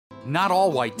Not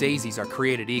all white daisies are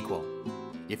created equal.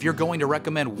 If you're going to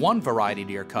recommend one variety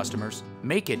to your customers,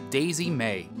 make it Daisy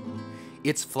May.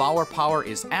 Its flower power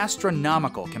is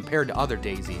astronomical compared to other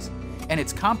daisies, and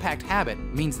its compact habit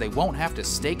means they won't have to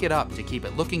stake it up to keep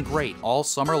it looking great all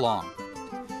summer long.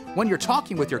 When you're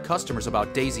talking with your customers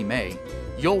about Daisy May,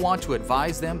 you'll want to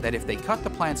advise them that if they cut the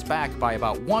plants back by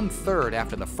about 1/3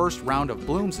 after the first round of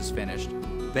blooms is finished,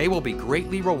 they will be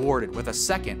greatly rewarded with a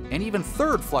second and even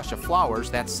third flush of flowers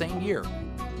that same year.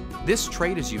 This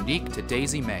trait is unique to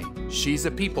Daisy May. She's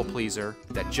a people pleaser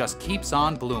that just keeps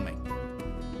on blooming.